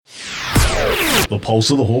The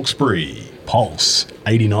pulse of the Hawkesbury. Pulse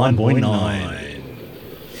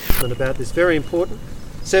 89.9. And about this very important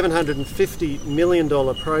 $750 million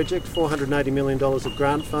project, $480 million of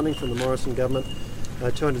grant funding from the Morrison Government,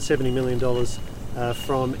 $270 million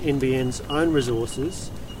from NBN's own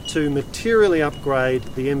resources to materially upgrade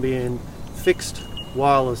the NBN fixed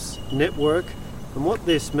wireless network. And what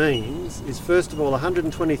this means is, first of all,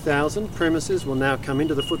 120,000 premises will now come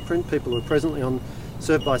into the footprint. People who are presently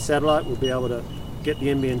served by satellite will be able to get the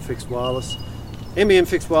NBN fixed wireless. NBN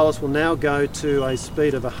fixed wireless will now go to a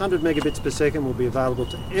speed of 100 megabits per second, will be available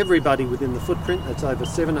to everybody within the footprint. That's over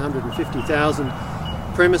 750,000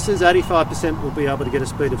 premises. 85% will be able to get a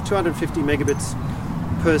speed of 250 megabits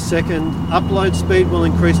per second. Upload speed will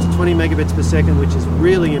increase to 20 megabits per second, which is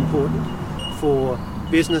really important for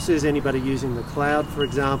businesses, anybody using the cloud, for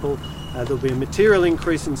example. There'll be a material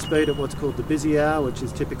increase in speed at what's called the busy hour, which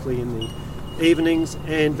is typically in the evenings,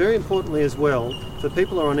 and very importantly as well, for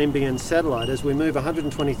people who are on NBN satellite, as we move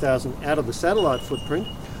 120,000 out of the satellite footprint,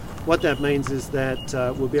 what that means is that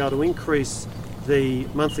we'll be able to increase the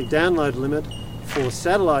monthly download limit for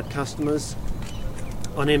satellite customers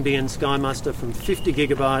on NBN Sky Muster from 50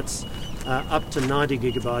 gigabytes up to 90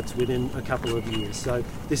 gigabytes within a couple of years. So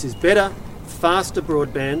this is better, faster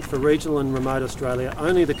broadband for regional and remote Australia.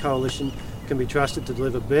 Only the Coalition can be trusted to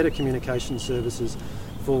deliver better communication services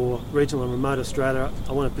for regional and remote Australia.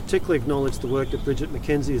 I want to particularly acknowledge the work that Bridget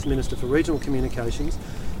McKenzie, as Minister for Regional Communications,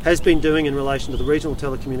 has been doing in relation to the Regional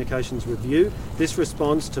Telecommunications Review. This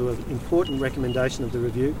responds to an important recommendation of the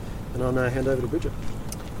review, and I'll now hand over to Bridget.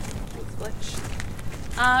 Thanks, Fletch.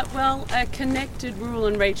 Well, a connected rural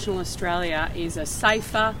and regional Australia is a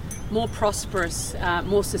safer, more prosperous,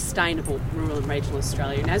 more sustainable rural and regional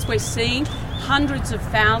Australia. And as we're seeing hundreds of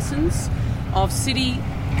thousands of city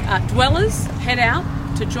dwellers head out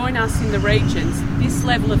to join us in the regions, this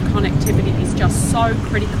level of connectivity is just so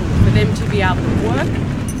critical for them to be able to work,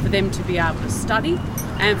 for them to be able to study,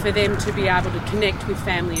 and for them to be able to connect with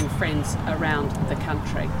family and friends around the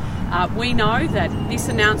country. We know that this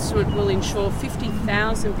announcement will ensure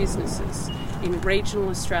 50,000 businesses in regional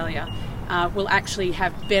Australia will actually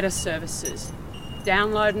have better services.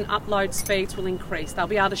 Download and upload speeds will increase. They'll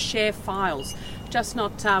be able to share files, just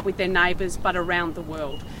not with their neighbours, but around the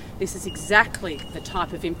world. This is exactly the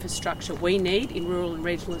type of infrastructure we need in rural and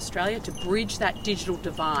regional Australia to bridge that digital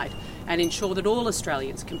divide and ensure that all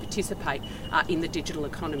Australians can participate in the digital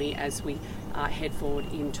economy as we head forward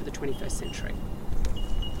into the 21st century.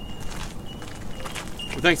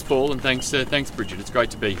 Well, thanks, Paul, and thanks, Bridget. It's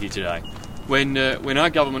great to be here today. When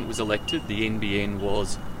our government was elected, the NBN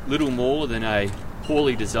was little more than a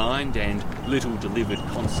poorly designed and little delivered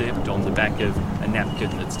concept on the back of a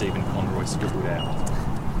napkin that Stephen Conroy scribbled out.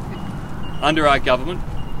 Under our government,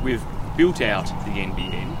 we've built out the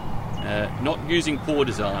NBN, not using poor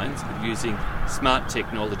designs, but using smart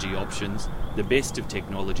technology options, the best of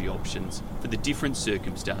technology options for the different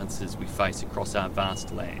circumstances we face across our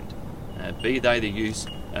vast land. Be they the use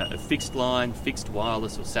of fixed line, fixed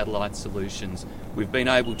wireless or satellite solutions, we've been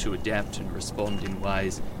able to adapt and respond in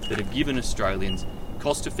ways that have given Australians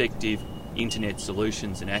cost-effective internet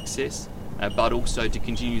solutions and access, but also to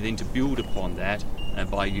continue then to build upon that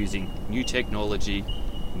by using new technology,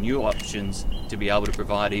 new options to be able to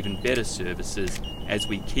provide even better services as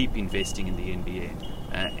we keep investing in the NBN.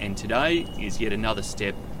 And today is yet another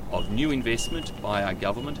step of new investment by our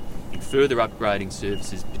government in further upgrading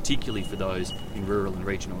services, particularly for those in rural and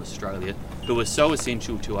regional Australia who are so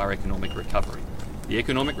essential to our economic recovery. The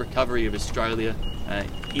economic recovery of Australia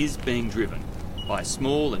is being driven by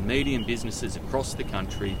small and medium businesses across the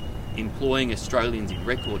country, employing Australians in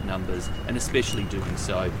record numbers, and especially doing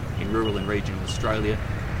so in rural and regional Australia,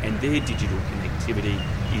 and their digital connectivity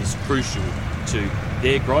is crucial to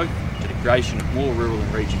their growth, to the creation of more rural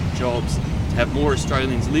and regional jobs, to have more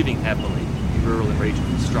Australians living happily in rural and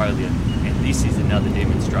regional Australia. And this is another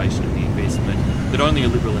demonstration of the investment that only a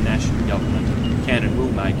Liberal and National government can and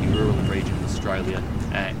will make in rural and regional Australia,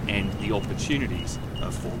 and the opportunities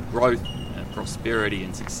for growth, prosperity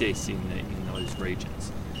and success in those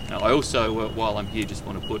regions. I also, while I'm here, just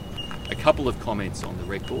want to put a couple of comments on the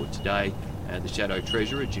record today. The Shadow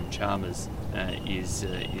Treasurer, Jim Chalmers, is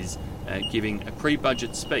giving a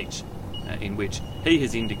pre-budget speech in which he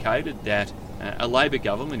has indicated that a Labor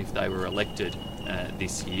government, if they were elected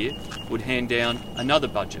this year, would hand down another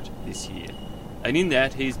budget this year. And in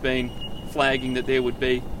that, he's been flagging that there would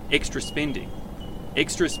be extra spending.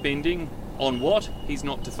 Extra spending on what? He's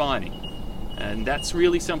not defining. And that's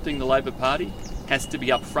really something the Labor Party has to be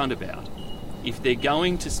upfront about. If they're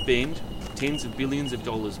going to spend tens of billions of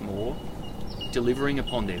dollars more delivering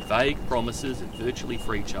upon their vague promises of virtually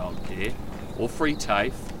free childcare, or free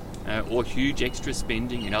TAFE or huge extra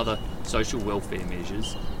spending in other social welfare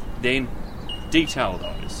measures, then detail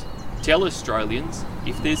those. Tell Australians,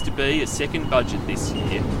 if there's to be a second budget this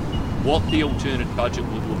year, what the alternate budget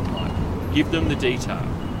would look like. Give them the detail.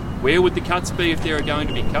 Where would the cuts be if there are going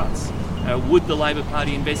to be cuts? Would the Labor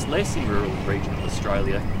Party invest less in rural and regional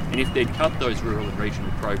Australia? And if they'd cut those rural and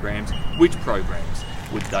regional programs, which programs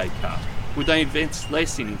would they cut? Would they invest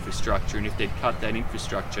less in infrastructure? And if they'd cut that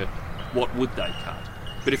infrastructure, what would they cut?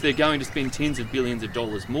 But if they're going to spend tens of billions of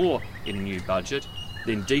dollars more in a new budget,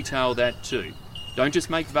 then detail that too. Don't just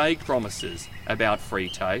make vague promises about free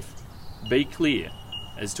TAFE. Be clear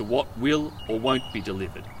as to what will or won't be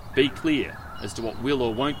delivered. Be clear as to what will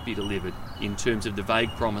or won't be delivered in terms of the vague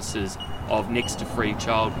promises of next to free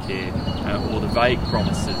childcare or the vague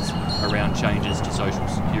promises around changes to social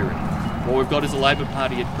security. What we've got is a Labor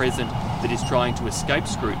Party at present that is trying to escape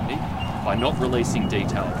scrutiny by not releasing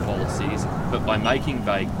detailed policies, but by making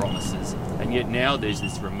vague promises. And yet now there's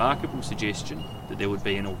this remarkable suggestion that there would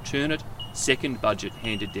be an alternate second budget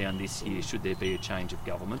handed down this year should there be a change of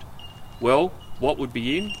government. Well, what would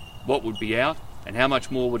be in, what would be out, and how much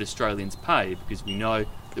more would Australians pay? Because we know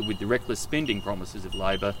that with the reckless spending promises of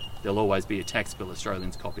Labor, there'll always be a tax bill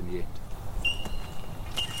Australians cop in the end.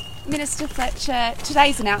 Minister Fletcher,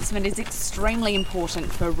 today's announcement is extremely important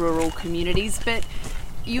for rural communities, but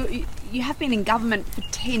you have been in government for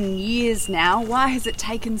 10 years now. Why has it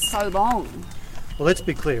taken so long? Well, let's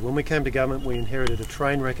be clear. When we came to government, we inherited a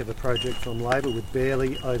train wreck of a project from Labor with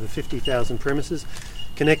barely over 50,000 premises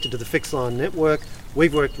connected to the fixed line network.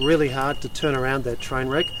 We've worked really hard to turn around that train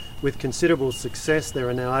wreck with considerable success. There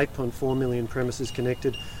are now 8.4 million premises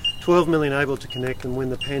connected, 12 million able to connect, and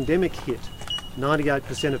when the pandemic hit,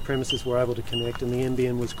 98% of premises were able to connect, and the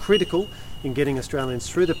NBN was critical in getting Australians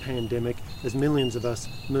through the pandemic as millions of us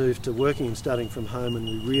moved to working and studying from home, and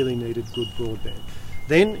we really needed good broadband.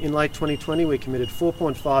 Then, in late 2020, we committed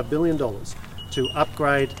 $4.5 billion to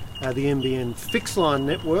upgrade the NBN fixed line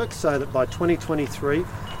network so that by 2023,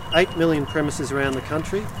 8 million premises around the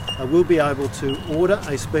country will be able to order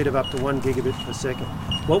a speed of up to 1 gigabit per second.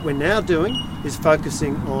 What we're now doing is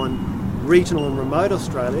focusing on regional and remote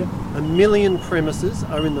Australia. 1 million premises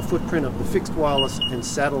are in the footprint of the fixed wireless and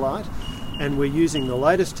satellite, and we're using the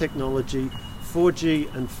latest technology,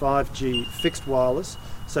 4G and 5G fixed wireless.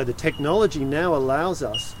 So the technology now allows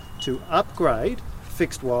us to upgrade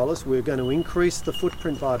fixed wireless. We're going to increase the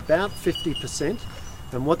footprint by about 50%,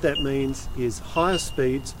 and what that means is higher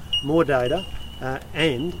speeds, more data,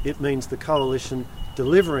 and it means the coalition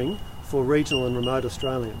delivering for regional and remote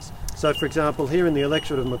Australians. So, for example, here in the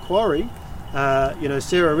electorate of Macquarie,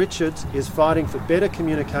 Sarah Richards is fighting for better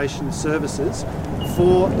communication services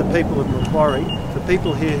for the people of Macquarie, for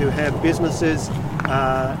people here who have businesses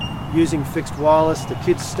using fixed wireless, the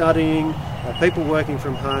kids studying, people working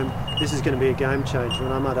from home. This is going to be a game changer,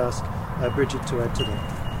 and I might ask Bridget to add to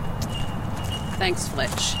that. Thanks,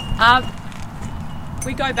 Fletch.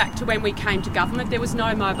 We go back to when we came to government. There was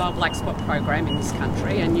no mobile black spot program in this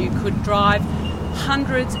country, and you could drive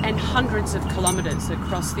hundreds and hundreds of kilometres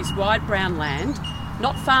across this wide brown land,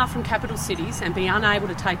 not far from capital cities, and be unable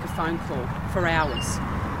to take a phone call for hours.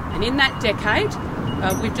 And in that decade,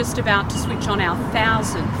 we're just about to switch on our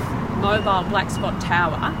 1,000th mobile black spot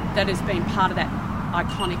tower that has been part of that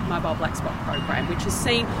iconic mobile black spot program, which has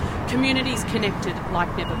seen communities connected like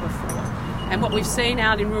never before. And what we've seen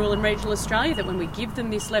out in rural and regional Australia, that when we give them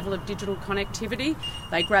this level of digital connectivity,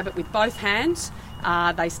 they grab it with both hands,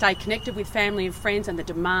 they stay connected with family and friends, and the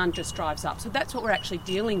demand just drives up. So that's what we're actually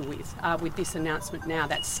dealing with this announcement now,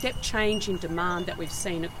 that step change in demand that we've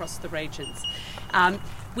seen across the regions,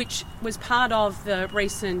 which was part of the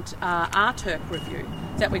recent RTIRC review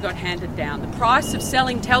that we got handed down. The price of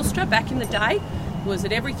selling Telstra back in the day was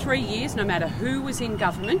that every 3 years, no matter who was in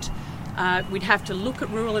government, we'd have to look at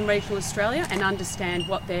rural and regional Australia and understand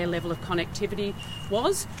what their level of connectivity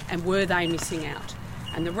was and were they missing out.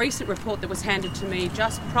 And the recent report that was handed to me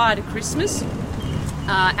just prior to Christmas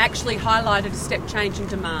actually highlighted a step change in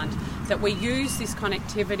demand, that we use this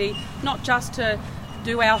connectivity not just to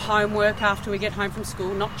do our homework after we get home from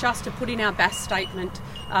school, not just to put in our BAS statement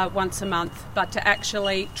once a month, but to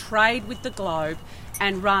actually trade with the globe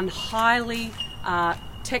and run highly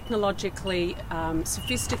technologically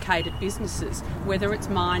sophisticated businesses, whether it's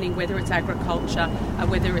mining, whether it's agriculture,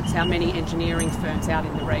 whether it's our many engineering firms out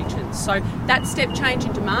in the regions. So that step change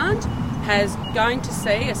in demand has going to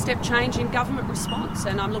see a step change in government response,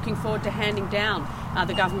 and I'm looking forward to handing down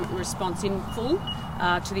the government response in full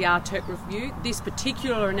to the RTIRC review. This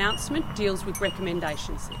particular announcement deals with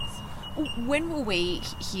recommendation 6. When will we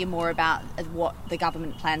hear more about what the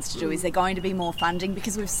government plans to do? Is there going to be more funding?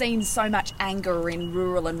 Because we've seen so much anger in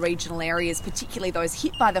rural and regional areas, particularly those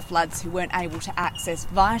hit by the floods who weren't able to access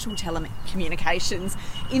vital telecommunications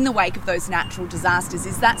in the wake of those natural disasters.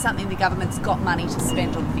 Is that something the government's got money to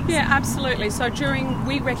spend on fixing? Yeah, absolutely. So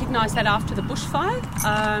we recognised that after the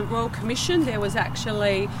bushfire Royal Commission, there was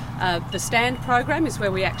actually the STAND program is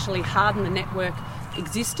where we actually harden the network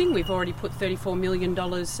existing. We've already put $34 million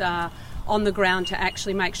on the ground to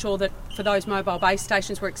actually make sure that for those mobile base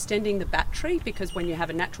stations we're extending the battery, because when you have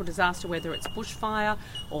a natural disaster, whether it's bushfire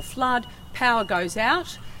or flood, power goes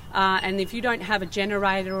out, and if you don't have a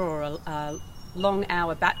generator or a long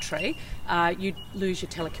hour battery, you lose your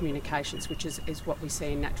telecommunications, which is what we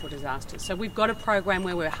see in natural disasters. So we've got a program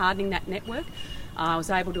where we're hardening that network. I was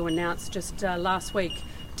able to announce just last week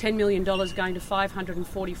 $10 million going to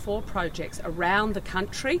 544 projects around the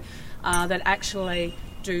country that actually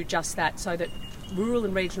do just that, so that rural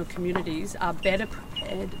and regional communities are better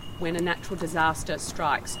prepared when a natural disaster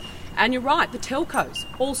strikes. And you're right, the telcos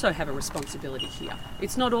also have a responsibility here.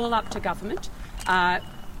 It's not all up to government.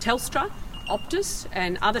 Telstra, Optus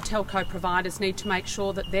and other telco providers need to make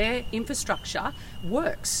sure that their infrastructure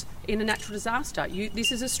works in a natural disaster.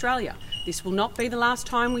 This is Australia. This will not be the last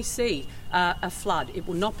time we see a flood. It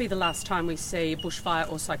will not be the last time we see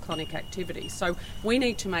bushfire or cyclonic activity. So we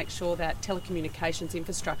need to make sure that telecommunications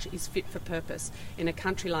infrastructure is fit for purpose in a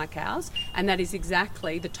country like ours, and that is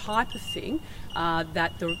exactly the type of thing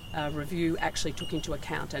that the review actually took into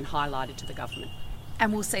account and highlighted to the government.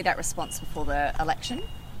 And we'll see that response before the election?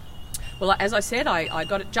 Well, as I said, I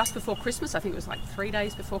got it just before Christmas. I think it was like 3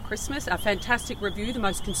 days before Christmas. A fantastic review, the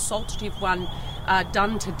most consultative one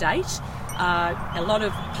done to date. A lot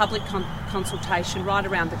of public consultation right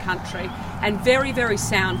around the country, and very, very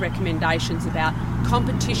sound recommendations about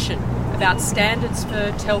competition, about standards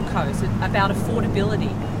for telcos, about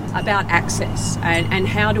affordability, about access, and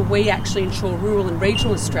how do we actually ensure rural and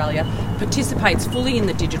regional Australia participates fully in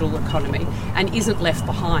the digital economy and isn't left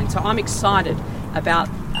behind. So I'm excited about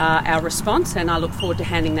our response, and I look forward to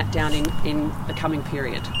handing that down in the coming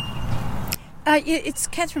period. It's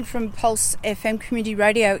Catherine from Pulse FM Community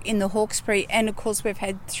Radio in the Hawkesbury, and of course we've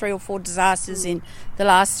had 3 or 4 disasters in the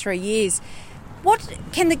last 3 years. What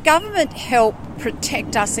can the government help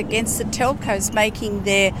protect us against the telcos making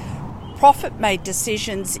their profit-made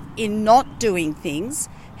decisions in not doing things?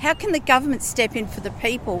 How can the government step in for the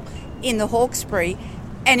people in the Hawkesbury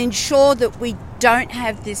and ensure that we don't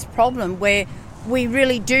have this problem where we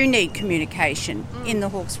really do need communication in the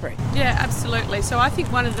Hawkesbury? Yeah, absolutely. So I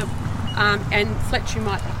think one of the, and Fletcher, you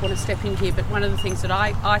might want to step in here, but one of the things that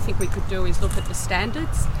I think we could do is look at the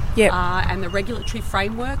standards and the regulatory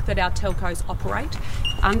framework that our telcos operate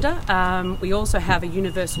under. We also have a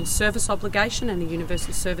universal service obligation and a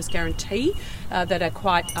universal service guarantee that are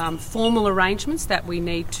quite formal arrangements that we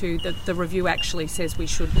need to, that the review actually says we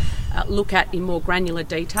should look at in more granular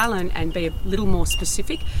detail and be a little more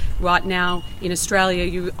specific. Right now in Australia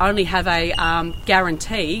you only have a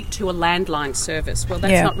guarantee to a landline service. Well,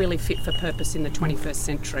 that's not really fit for purpose in the 21st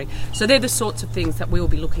century. So they're the sorts of things that we will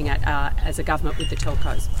be looking at as a government with the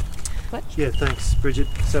telcos. Yeah, thanks, Bridget.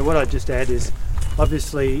 So what I'd just add is,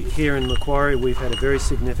 obviously here in Macquarie we've had a very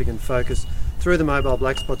significant focus through the Mobile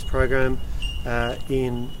Black Spots program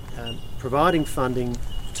in providing funding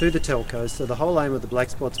to the telcos. So the whole aim of the Black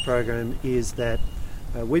Spots program is that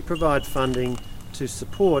we provide funding to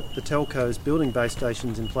support the telcos building base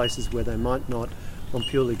stations in places where they might not on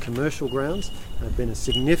purely commercial grounds. There have been a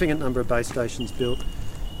significant number of base stations built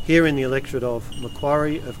here in the electorate of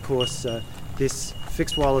Macquarie. Of course, this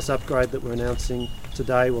fixed wireless upgrade that we're announcing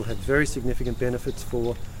today will have very significant benefits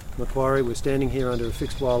for Macquarie. We're standing here under a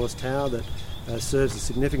fixed wireless tower that serves a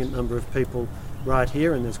significant number of people right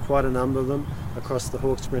here, and there's quite a number of them across the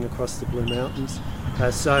Hawkesbury and across the Blue Mountains.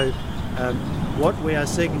 So what we are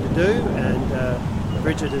seeking to do, and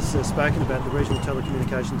Bridget has spoken about the Regional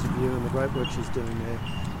Telecommunications Review and the great work she's doing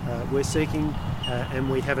there, we're seeking, and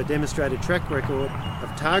we have a demonstrated track record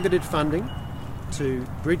of targeted funding to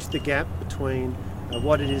bridge the gap between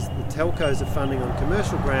what it is the telcos are funding on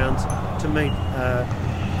commercial grounds to meet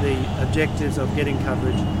the objectives of getting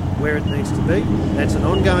coverage where it needs to be. That's an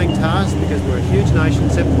ongoing task because we're a huge nation,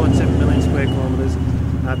 7.7 million square kilometres,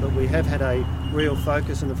 but we have had a real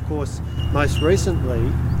focus, and of course most recently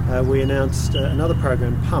we announced another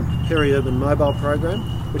program, PUMP, Peri-Urban Mobile Program,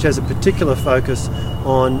 which has a particular focus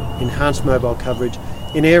on enhanced mobile coverage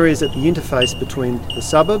in areas at the interface between the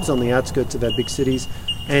suburbs on the outskirts of our big cities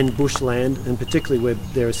and bushland, and particularly where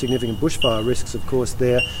there are significant bushfire risks, of course,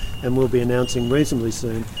 there, and we'll be announcing reasonably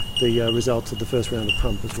soon the results of the first round of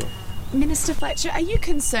PUMP as well. Minister Fletcher, are you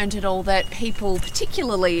concerned at all that people,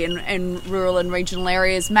 particularly in rural and regional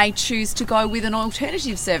areas, may choose to go with an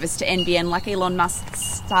alternative service to NBN like Elon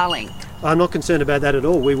Musk's Starlink? I'm not concerned about that at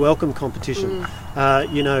all. We welcome competition.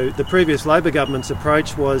 The previous Labor government's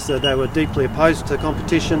approach was that they were deeply opposed to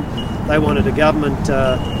competition. They wanted a government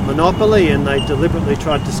monopoly, and they deliberately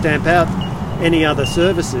tried to stamp out any other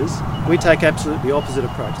services. We take absolutely the opposite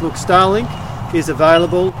approach. Look, Starlink is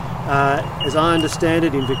available, as I understand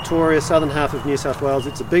it, in Victoria, southern half of New South Wales.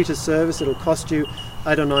 It's a beta service. It'll cost you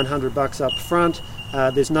 $800 or $900 up front.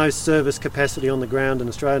 There's no service capacity on the ground in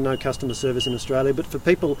Australia, no customer service in Australia. But for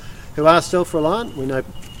people who are self-reliant, we know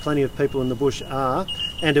plenty of people in the bush are,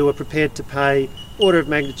 and who are prepared to pay order of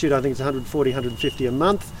magnitude, I think it's $140, $150 a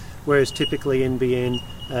month, whereas typically NBN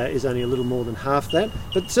is only a little more than half that.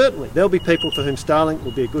 But certainly there'll be people for whom Starlink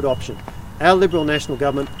will be a good option. Our Liberal National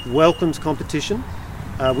Government welcomes competition.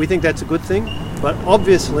 We think that's a good thing, but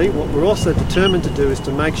obviously what we're also determined to do is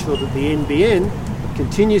to make sure that the NBN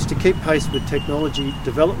continues to keep pace with technology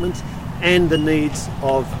developments and the needs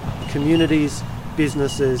of communities,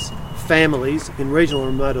 businesses, families in regional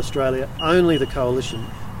and remote Australia. Only the Coalition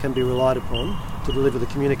can be relied upon to deliver the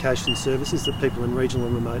communication services that people in regional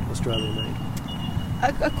and remote Australia need.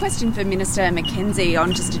 A question for Minister Mackenzie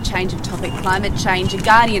on just a change of topic, climate change. A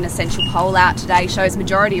Guardian Essential poll out today shows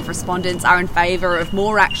majority of respondents are in favour of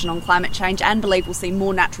more action on climate change and believe we'll see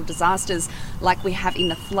more natural disasters like we have in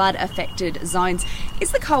the flood-affected zones.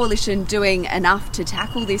 Is the Coalition doing enough to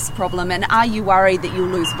tackle this problem, and are you worried that you'll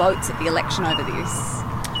lose votes at the election over this?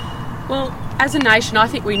 Well, as a nation, I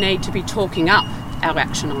think we need to be talking up our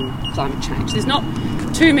action on climate change. There's not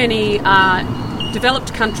too many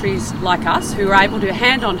developed countries like us who are able to,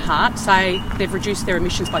 hand on heart, say they've reduced their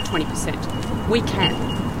emissions by 20%. We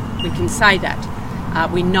can say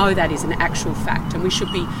that. We know that is an actual fact, and we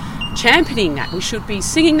should be championing that. We should be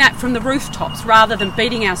singing that from the rooftops rather than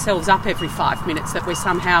beating ourselves up every 5 minutes that we're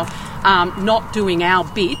somehow not doing our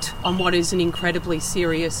bit on what is an incredibly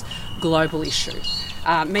serious global issue.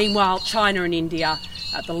 Meanwhile, China and India,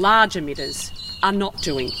 the large emitters, are not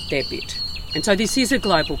doing their bit. And so this is a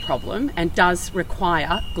global problem and does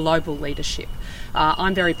require global leadership.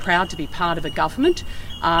 I'm very proud to be part of a government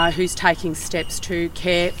who's taking steps to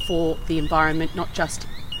care for the environment, not just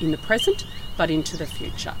in the present, but into the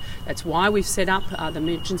future. That's why we've set up the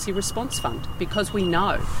Emergency Response Fund, because we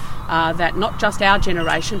know that not just our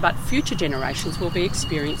generation, but future generations will be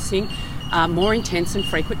experiencing more intense and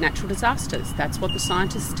frequent natural disasters. That's what the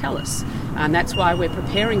scientists tell us, and that's why we're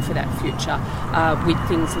preparing for that future with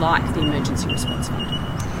things like the Emergency Response Fund.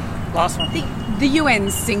 Last one. The UN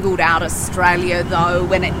singled out Australia, though,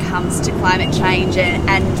 when it comes to climate change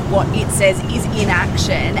and what it says is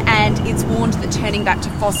inaction, and it's warned that turning back to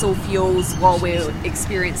fossil fuels while we're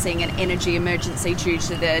experiencing an energy emergency due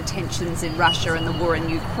to the tensions in Russia and the war in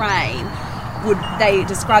Ukraine, they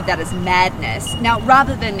describe that as madness. Now,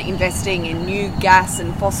 rather than investing in new gas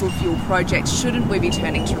and fossil fuel projects, shouldn't we be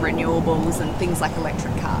turning to renewables and things like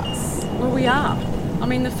electric cars? Well, we are. I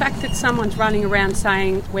mean, the fact that someone's running around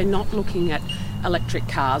saying we're not looking at electric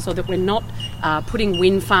cars, or that we're not putting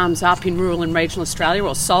wind farms up in rural and regional Australia,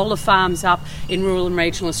 or solar farms up in rural and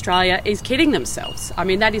regional Australia, is kidding themselves. I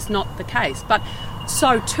mean, that is not the case. But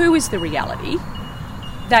so too is the reality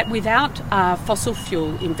that without fossil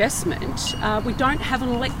fuel investment, we don't have an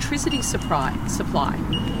electricity supply.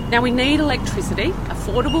 Now, we need electricity,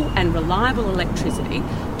 affordable and reliable electricity,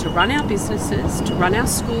 to run our businesses, to run our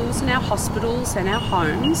schools and our hospitals and our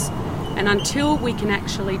homes. And until we can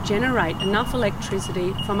actually generate enough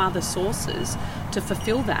electricity from other sources to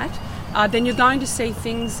fulfil that, then you're going to see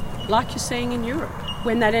things like you're seeing in Europe,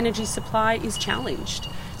 when that energy supply is challenged.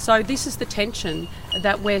 So this is the tension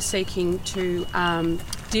that we're seeking to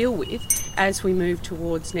deal with as we move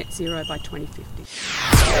towards net zero by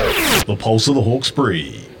 2050. The Pulse of the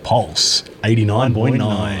Hawkesbury. Pulse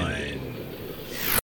 89.9.